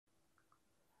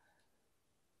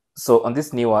So on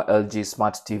this newer LG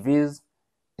smart TVs,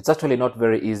 it's actually not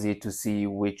very easy to see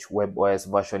which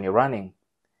webOS version you're running.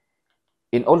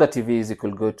 In older TVs, you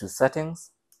could go to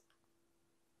settings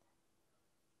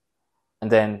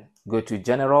and then go to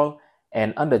general,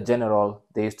 and under general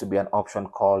there used to be an option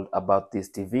called about this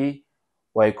TV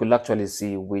where you could actually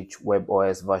see which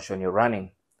webOS version you're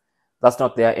running. That's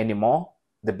not there anymore.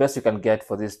 The best you can get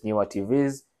for these newer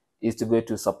TVs is to go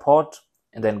to support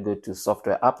and then go to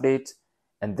software update,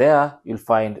 and there you'll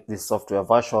find the software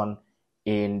version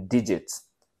in digits.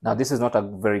 Now this is not a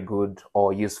very good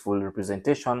or useful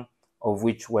representation of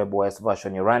which webOS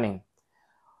version you're running.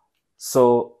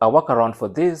 So a workaround for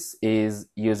this is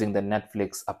using the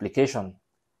Netflix application.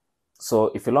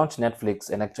 So if you launch Netflix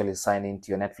and actually sign into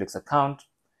your Netflix account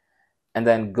and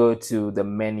then go to the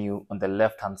menu on the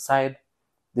left hand side,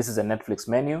 this is a Netflix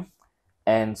menu,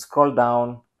 and scroll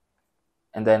down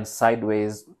and then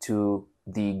sideways to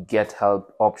the get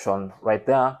help option right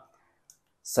there.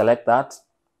 Select that,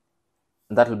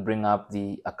 and that will bring up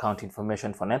the account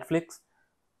information for Netflix.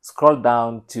 Scroll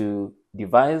down to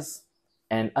device,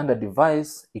 and under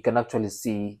device you can actually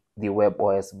see the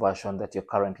webOS version that you're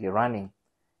currently running.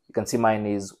 You can see mine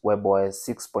is webOS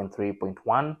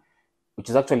 6.3.1, which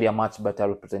is actually a much better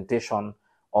representation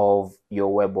of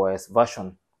your webOS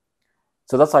version.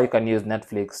 So that's how you can use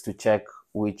Netflix to check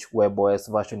which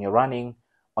webOS version you're running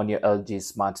on your LG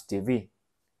Smart TV.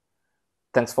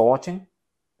 Thanks for watching.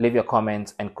 Leave your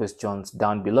comments and questions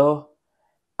down below.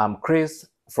 I'm Chris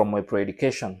from WebPro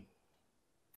Education.